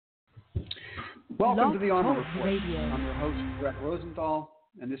Welcome Blog to the Armor Talk Report. Radio. I'm your host, Brett Rosenthal,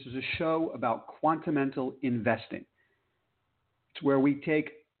 and this is a show about quantamental investing. It's where we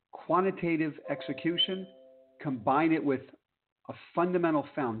take quantitative execution, combine it with a fundamental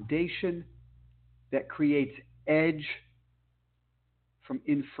foundation that creates edge from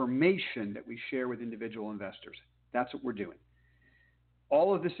information that we share with individual investors. That's what we're doing.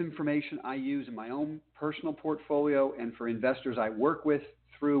 All of this information I use in my own personal portfolio and for investors I work with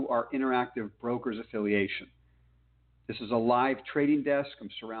through our Interactive Brokers affiliation. This is a live trading desk. I'm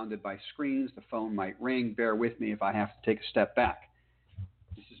surrounded by screens. The phone might ring. Bear with me if I have to take a step back.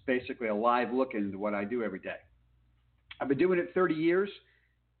 This is basically a live look into what I do every day. I've been doing it 30 years.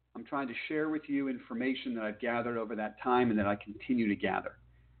 I'm trying to share with you information that I've gathered over that time and that I continue to gather.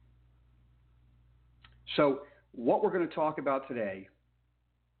 So what we're going to talk about today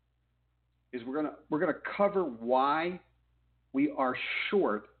is we're going to cover why we are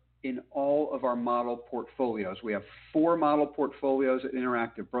short in all of our model portfolios. We have 4 model portfolios at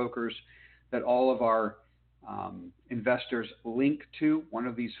Interactive Brokers that all of our investors link to, one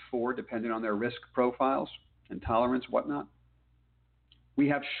of these 4, depending on their risk profiles and tolerance, whatnot. We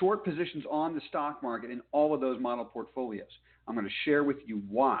have short positions on the stock market in all of those model portfolios. I'm going to share with you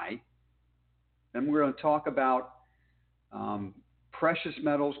why. Then we're going to talk about precious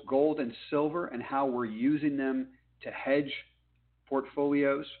metals, gold and silver, and how we're using them to hedge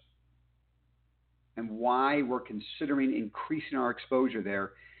portfolios and why we're considering increasing our exposure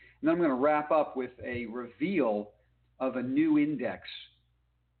there. And then I'm going to wrap up with a reveal of a new index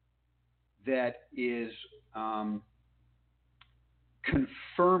that is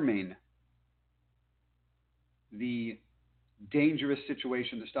confirming the dangerous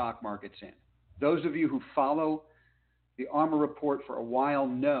situation the stock market's in. Those of you who follow the Armor Report for a while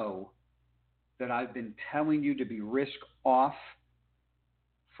know that I've been telling you to be risk off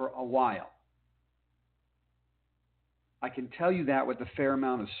for a while. I can tell you that with a fair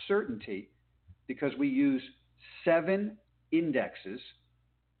amount of certainty because we use 7 indexes.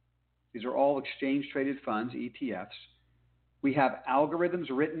 These are all exchange-traded funds, ETFs. We have algorithms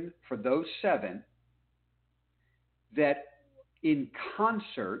written for those 7 that in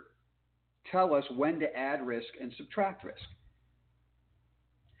concert tell us when to add risk and subtract risk.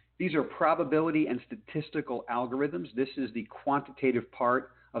 These are probability and statistical algorithms. This is the quantitative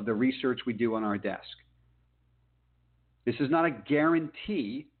part of the research we do on our desk. This is not a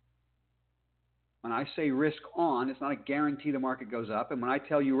guarantee. When I say risk on, it's not a guarantee the market goes up. And when I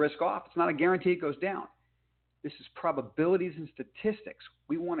tell you risk off, it's not a guarantee it goes down. This is probabilities and statistics.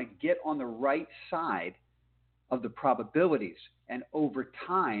 We want to get on the right side of the probabilities. And over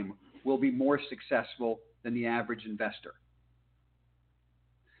time, we'll be more successful than the average investor.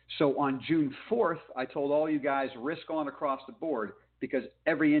 So on June 4th, I told all you guys risk on across the board because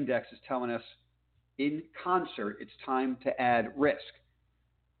every index is telling us in concert it's time to add risk.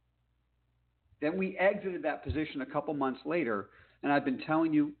 Then we exited that position a couple months later, and I've been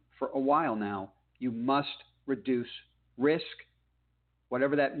telling you for a while now, you must reduce risk,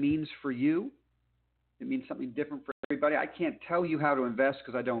 whatever that means for you. It means something different for everybody. I can't tell you how to invest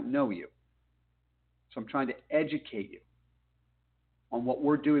because I don't know you. So I'm trying to educate you on what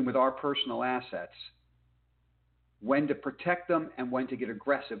we're doing with our personal assets, when to protect them and when to get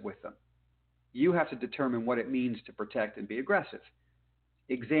aggressive with them. You have to determine what it means to protect and be aggressive.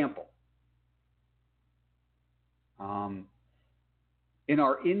 Example. In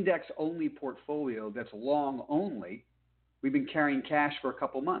our index-only portfolio that's long only, we've been carrying cash for a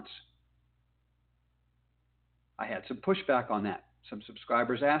couple months. I had some pushback on that. Some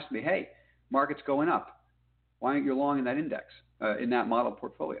subscribers asked me, hey, market's going up. Why aren't you long in that index, in that model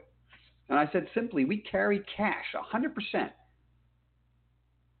portfolio? And I said simply, we carry cash 100%.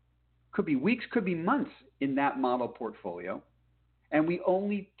 Could be weeks, could be months in that model portfolio. And we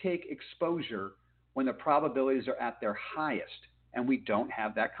only take exposure when the probabilities are at their highest. And we don't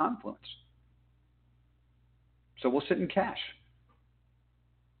have that confluence. So we'll sit in cash.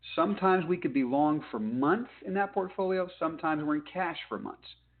 Sometimes we could be long for months in that portfolio. Sometimes we're in cash for months.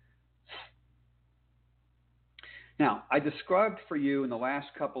 Now, I described for you in the last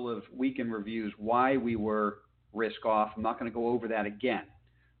couple of weekend reviews why we were risk off. I'm not going to go over that again.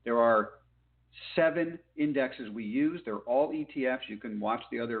 There are 7 indexes we use. They're all ETFs. You can watch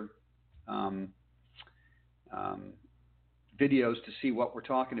the other videos to see what we're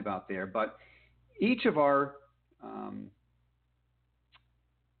talking about there. But each of our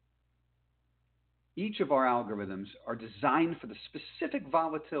algorithms are designed for the specific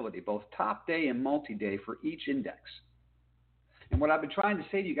volatility, both top day and multi-day for each index. And what I've been trying to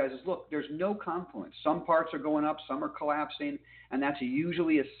say to you guys is, look, there's no confluence. Some parts are going up, some are collapsing, and that's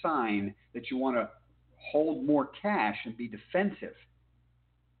usually a sign that you want to hold more cash and be defensive.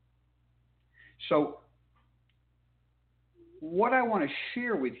 So what I want to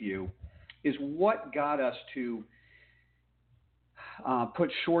share with you is what got us to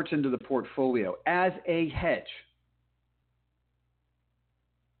put shorts into the portfolio as a hedge.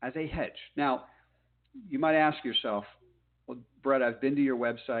 As a hedge. Now, you might ask yourself, well, Brett, I've been to your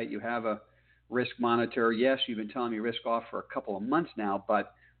website. You have a risk monitor. Yes, you've been telling me risk off for a couple of months now,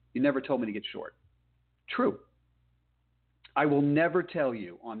 but you never told me to get short. True. I will never tell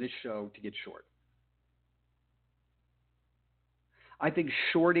you on this show to get short. I think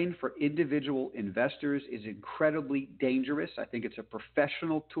shorting for individual investors is incredibly dangerous. I think it's a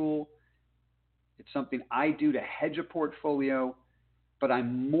professional tool. It's something I do to hedge a portfolio, but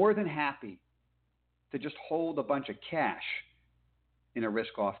I'm more than happy to just hold a bunch of cash in a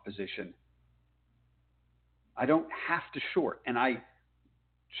risk-off position. I don't have to short, and I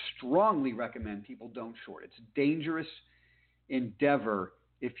strongly recommend people don't short. It's a dangerous endeavor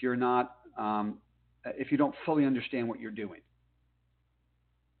if you're not, if you don't fully understand what you're doing,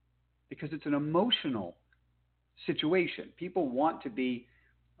 because it's an emotional situation. People want to be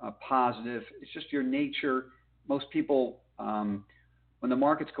positive. It's just your nature. Most people, when the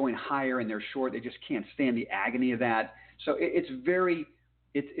market's going higher and they're short, they just can't stand the agony of that. So it's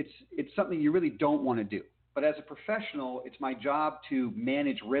something you really don't want to do. But as a professional, it's my job to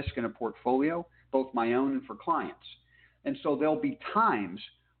manage risk in a portfolio, both my own and for clients. And so there'll be times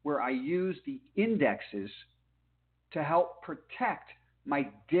where I use the indexes to help protect my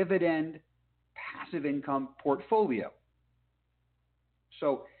dividend passive income portfolio.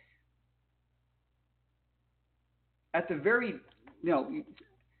 So at the very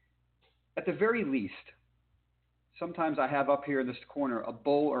least, sometimes I have up here in this corner a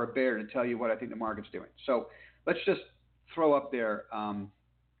bull or a bear to tell you what I think the market's doing. So let's just throw up there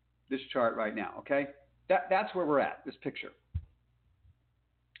this chart right now, okay? That's where we're at, this picture.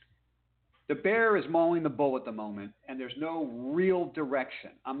 The bear is mauling the bull at the moment, and there's no real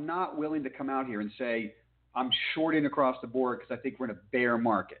direction. I'm not willing to come out here and say I'm shorting across the board because I think we're in a bear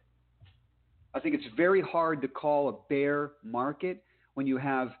market. I think it's very hard to call a bear market when you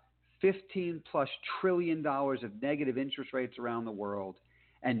have $15+ trillion of negative interest rates around the world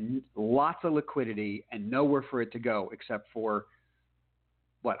and lots of liquidity and nowhere for it to go except for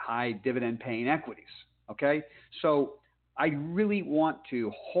high dividend paying equities. Okay. So I really want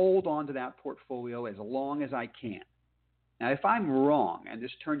to hold on to that portfolio as long as I can. Now, if I'm wrong and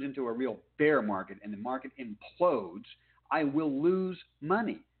this turns into a real bear market and the market implodes, I will lose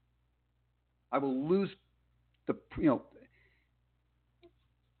money. I will lose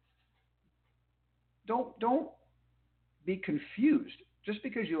Don't be confused. Just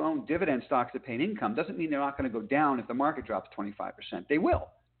because you own dividend stocks that pay an income doesn't mean they're not going to go down if the market drops 25%. They will.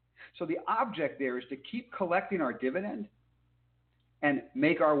 So the object there is to keep collecting our dividend and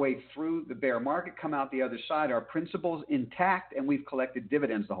make our way through the bear market, come out the other side, our principles intact, and we've collected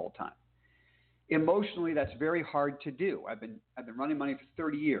dividends the whole time. Emotionally, that's very hard to do. I've been running money for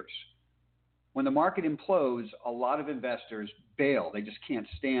 30 years. When the market implodes, a lot of investors bail. They just can't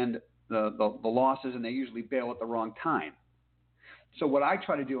stand the losses, and they usually bail at the wrong time. So what I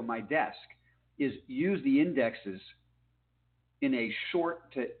try to do on my desk is use the indexes in a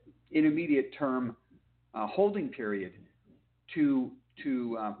short to intermediate term holding period to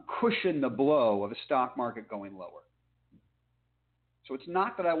cushion the blow of a stock market going lower. So it's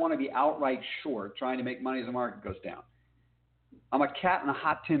not that I want to be outright short trying to make money as the market goes down. I'm a cat in a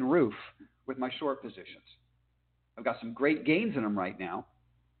hot tin roof with my short positions. I've got some great gains in them right now.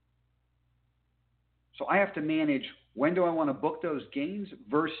 So I have to manage when do I want to book those gains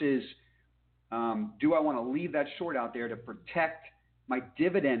versus do I want to leave that short out there to protect my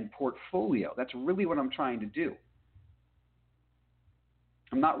dividend portfolio. That's really what I'm trying to do.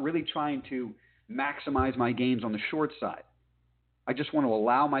 I'm not really trying to maximize my gains on the short side. I just want to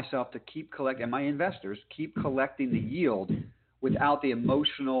allow myself to keep collecting, and my investors keep collecting the yield without the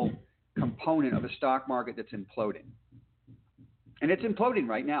emotional component of a stock market that's imploding. And it's imploding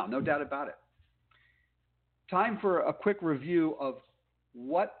right now, no doubt about it. Time for a quick review of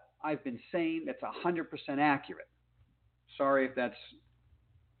what I've been saying that's 100% accurate. Sorry if that's,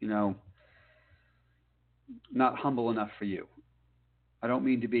 not humble enough for you. I don't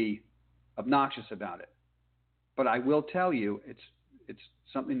mean to be obnoxious about it. But I will tell you it's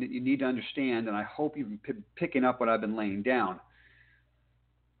something that you need to understand, and I hope you've been picking up what I've been laying down.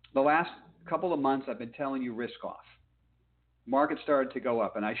 The last couple of months I've been telling you risk off. Market started to go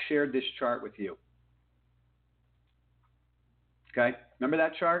up, and I shared this chart with you. Okay? Remember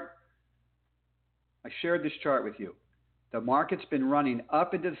that chart? I shared this chart with you. The market's been running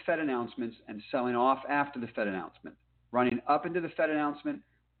up into the Fed announcements and selling off after the Fed announcement. Running up into the Fed announcement,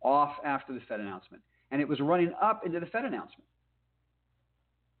 off after the Fed announcement. And it was running up into the Fed announcement.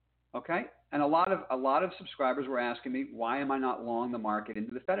 Okay? And a lot of subscribers were asking me, why am I not long the market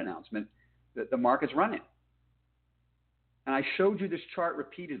into the Fed announcement? The market's running. And I showed you this chart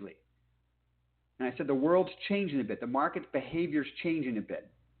repeatedly. And I said the world's changing a bit. The market's behavior's changing a bit.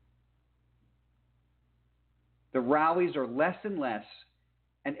 The rallies are less and less,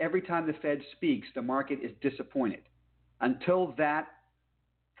 and every time the Fed speaks, the market is disappointed. Until that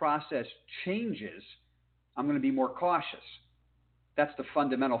process changes, I'm going to be more cautious. That's the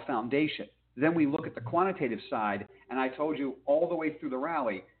fundamental foundation. Then we look at the quantitative side, and I told you all the way through the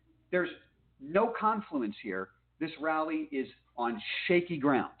rally, there's no confluence here. This rally is on shaky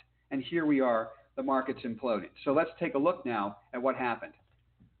ground. And here we are, the market's imploding. So let's take a look now at what happened.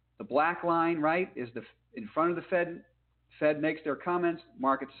 The black line, right, is in front of the Fed. Fed makes their comments,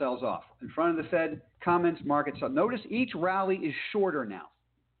 market sells off. In front of the Fed, comments, market sells. Notice each rally is shorter now.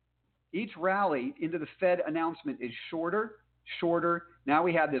 Each rally into the Fed announcement is shorter. Now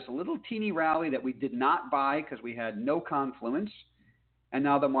we have this little teeny rally that we did not buy because we had no confluence. And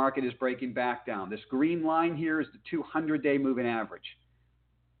now the market is breaking back down. This green line here is the 200-day moving average.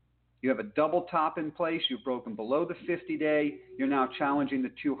 You have a double top in place. You've broken below the 50-day. You're now challenging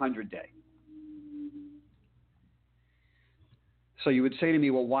the 200-day. So you would say to me,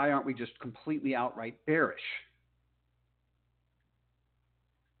 well, why aren't we just completely outright bearish?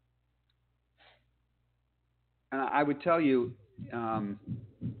 And I would tell you,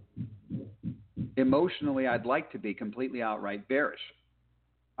 emotionally, I'd like to be completely outright bearish.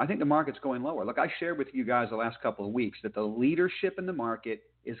 I think the market's going lower. Look, I shared with you guys the last couple of weeks that the leadership in the market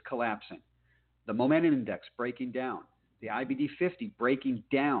is collapsing. The momentum index breaking down. The IBD 50 breaking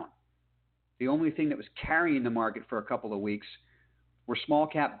down. The only thing that was carrying the market for a couple of weeks were small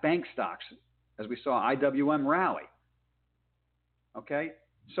cap bank stocks, as we saw IWM rally. Okay?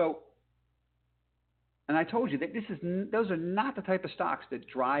 So, and I told you that those are not the type of stocks that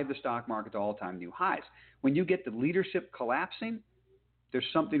drive the stock market to all-time new highs. When you get the leadership collapsing, there's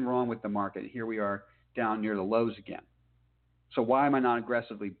something wrong with the market. Here we are down near the lows again. So why am I not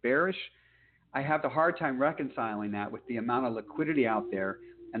aggressively bearish? I have the hard time reconciling that with the amount of liquidity out there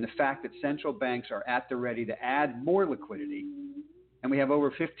and the fact that central banks are at the ready to add more liquidity. And we have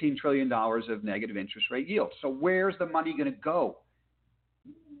over $15 trillion of negative interest rate yields. So where's the money going to go?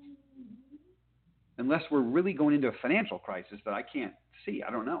 Unless we're really going into a financial crisis that I can't see.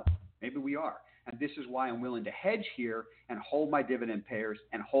 I don't know. Maybe we are. And this is why I'm willing to hedge here and hold my dividend payers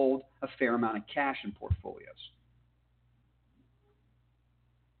and hold a fair amount of cash in portfolios.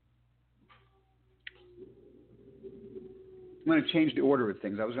 I'm going to change the order of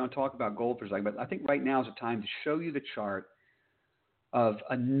things. I was going to talk about gold for a second, but I think right now is the time to show you the chart of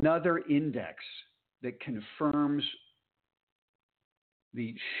another index that confirms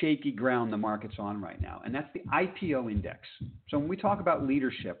the shaky ground the market's on right now, and that's the IPO index. So when we talk about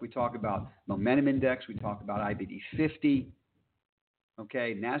leadership, we talk about momentum index, we talk about IBD 50,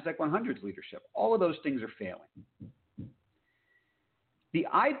 okay, NASDAQ 100's leadership. All of those things are failing. The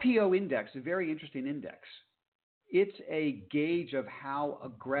IPO index is a very interesting index. It's a gauge of how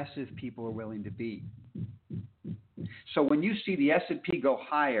aggressive people are willing to be. So when you see the S&P go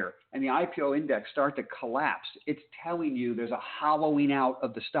higher and the IPO index start to collapse, it's telling you there's a hollowing out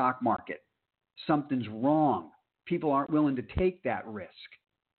of the stock market. Something's wrong. People aren't willing to take that risk.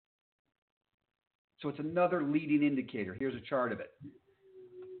 So it's another leading indicator. Here's a chart of it.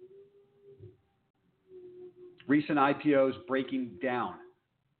 Recent IPOs breaking down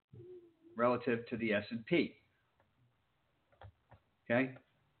relative to the S&P. Okay?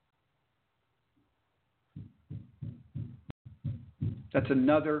 That's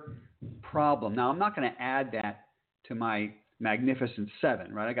another problem. Now, I'm not going to add that to my Magnificent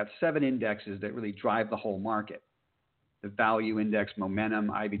Seven, right? I got 7 indexes that really drive the whole market. The value index, momentum,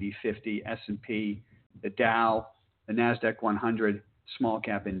 IBD 50, S&P, the Dow, the NASDAQ 100, small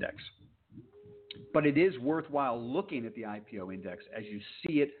cap index. But it is worthwhile looking at the IPO index. As you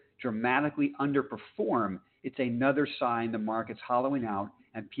see it dramatically underperform, it's another sign the market's hollowing out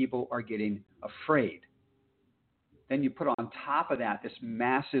and people are getting afraid. Then you put on top of that this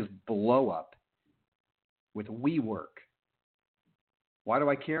massive blow up with WeWork. Why do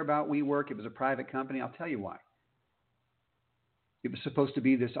I care about WeWork? It was a private company. I'll tell you why. It was supposed to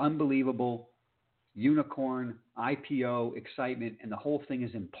be this unbelievable unicorn IPO excitement, and the whole thing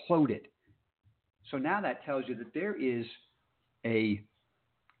is imploded. So now that tells you that there is a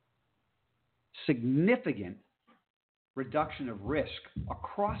significant reduction of risk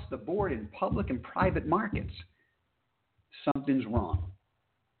across the board in public and private markets, something's wrong.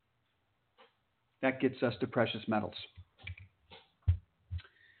 That gets us to precious metals.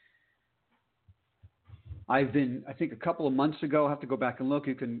 I think a couple of months ago, I have to go back and look.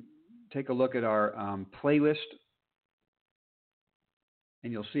 You can take a look at our playlist,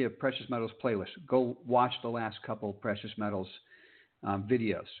 and you'll see a precious metals playlist. Go watch the last couple precious metals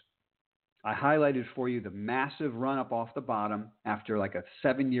videos. I highlighted for you the massive run up off the bottom after like a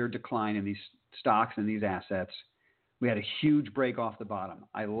 7-year decline in these stocks and these assets. We had a huge break off the bottom.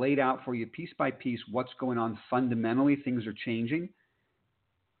 I laid out for you piece by piece what's going on fundamentally. Things are changing.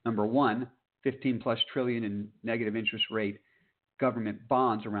 Number one, 15 plus trillion in negative interest rate government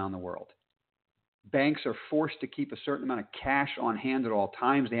bonds around the world. Banks are forced to keep a certain amount of cash on hand at all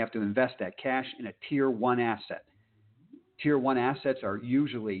times. They have to invest that cash in a tier 1 asset. Tier 1 assets are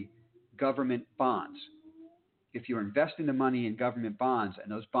usually government bonds. If you're investing the money in government bonds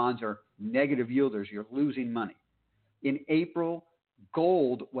and those bonds are negative yielders, you're losing money. In April,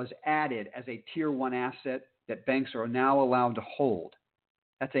 gold was added as a tier 1 asset that banks are now allowed to hold.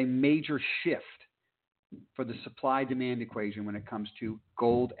 That's a major shift for the supply-demand equation when it comes to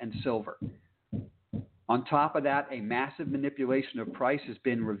gold and silver. On top of that, a massive manipulation of price has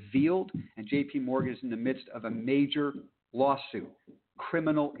been revealed, and JP Morgan is in the midst of a major lawsuit,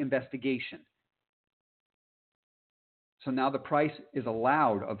 criminal investigation. So now the price is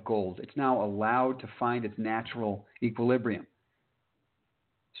allowed of gold. It's now allowed to find its natural equilibrium.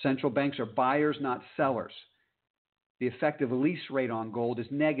 Central banks are buyers, not sellers. The effective lease rate on gold is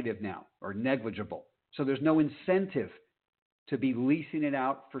negative now, or negligible. So there's no incentive to be leasing it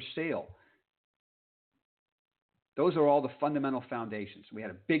out for sale. Those are all the fundamental foundations. We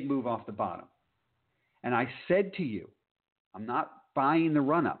had a big move off the bottom. And I said to you, I'm not buying the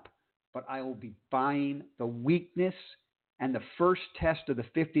run-up, but I will be buying the weakness, and the first test of the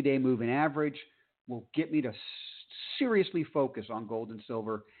 50-day moving average will get me to seriously focus on gold and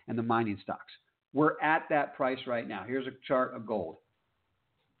silver and the mining stocks. We're at that price right now. Here's a chart of gold.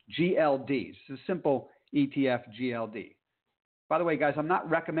 GLDs. It's a simple ETF GLD. By the way, guys, I'm not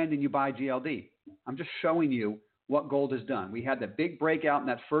recommending you buy GLD. I'm just showing you what gold has done. We had the big breakout in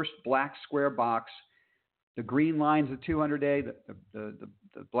that first black square box. The green line's the 200-day, the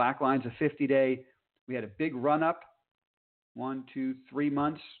black line's the 50-day. We had a big run up, 1, 2, 3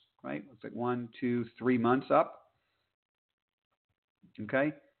 months, right? Looks like 1, 2, 3 months up.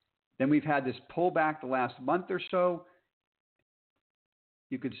 Okay. Then we've had this pullback the last month or so.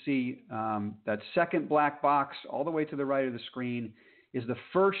 You could see that second black box all the way to the right of the screen is the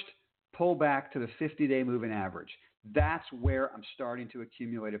first pullback to the 50-day moving average. That's where I'm starting to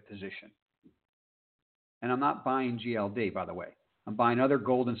accumulate a position. And I'm not buying GLD, by the way. I'm buying other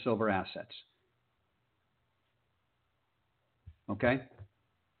gold and silver assets. Okay?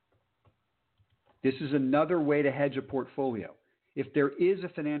 This is another way to hedge a portfolio. If there is a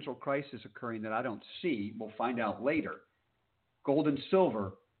financial crisis occurring that I don't see, we'll find out later, gold and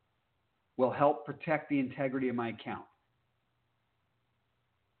silver will help protect the integrity of my account.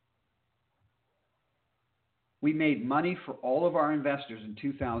 We made money for all of our investors in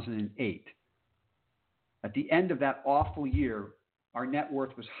 2008. At the end of that awful year, our net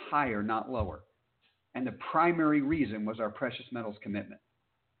worth was higher, not lower. And the primary reason was our precious metals commitment.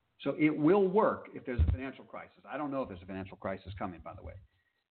 So it will work if there's a financial crisis. I don't know if there's a financial crisis coming, by the way.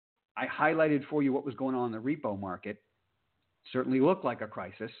 I highlighted for you what was going on in the repo market. Certainly looked like a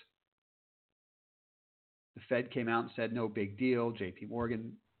crisis. The Fed came out and said, no big deal. JP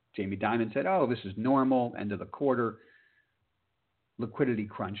Morgan, Jamie Dimon said, oh, this is normal, end of the quarter. Liquidity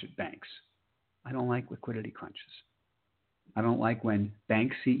crunch at banks. I don't like liquidity crunches. I don't like when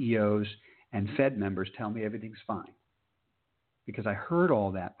bank CEOs and Fed members tell me everything's fine. Because I heard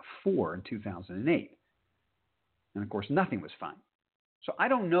all that before in 2008. And of course, nothing was fine. So I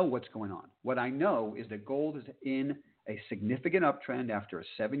don't know what's going on. What I know is that gold is in a significant uptrend after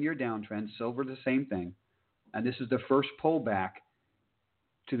a 7-year downtrend. Silver, the same thing. And this is the first pullback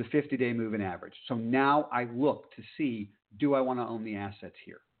to the 50-day moving average. So now I look to see, do I want to own the assets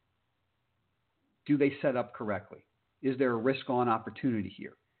here? Do they set up correctly? Is there a risk-on opportunity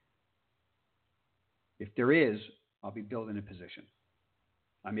here? If there is, I'll be building a position.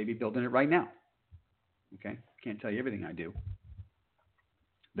 I may be building it right now. Okay? Can't tell you everything I do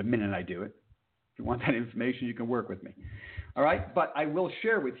the minute I do it. If you want that information, you can work with me. All right? But I will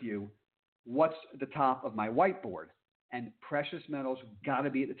share with you what's at the top of my whiteboard. And precious metals got to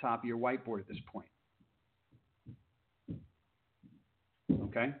be at the top of your whiteboard at this point.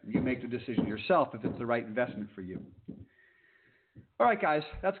 Okay? You make the decision yourself if it's the right investment for you. All right, guys,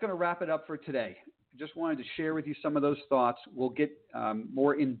 that's going to wrap it up for today. just wanted to share with you some of those thoughts. We'll get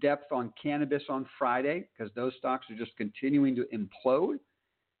more in depth on cannabis on Friday because those stocks are just continuing to implode.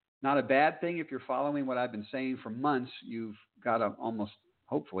 Not a bad thing if you're following what I've been saying for months. You've got almost,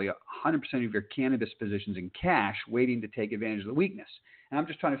 hopefully, 100% of your cannabis positions in cash waiting to take advantage of the weakness. And I'm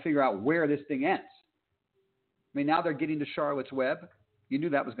just trying to figure out where this thing ends. I mean, now they're getting to Charlotte's Web. You knew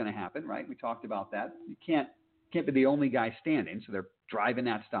that was going to happen, right? We talked about that. You can't be the only guy standing, so they're driving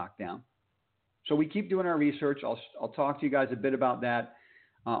that stock down. So we keep doing our research. I'll talk to you guys a bit about that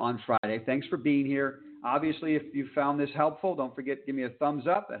on Friday. Thanks for being here. Obviously, if you found this helpful, don't forget, give me a thumbs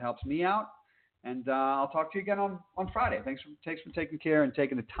up. That helps me out. And I'll talk to you again on Friday. Thanks for taking care and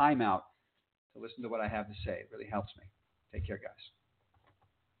taking the time out to listen to what I have to say. It really helps me. Take care, guys.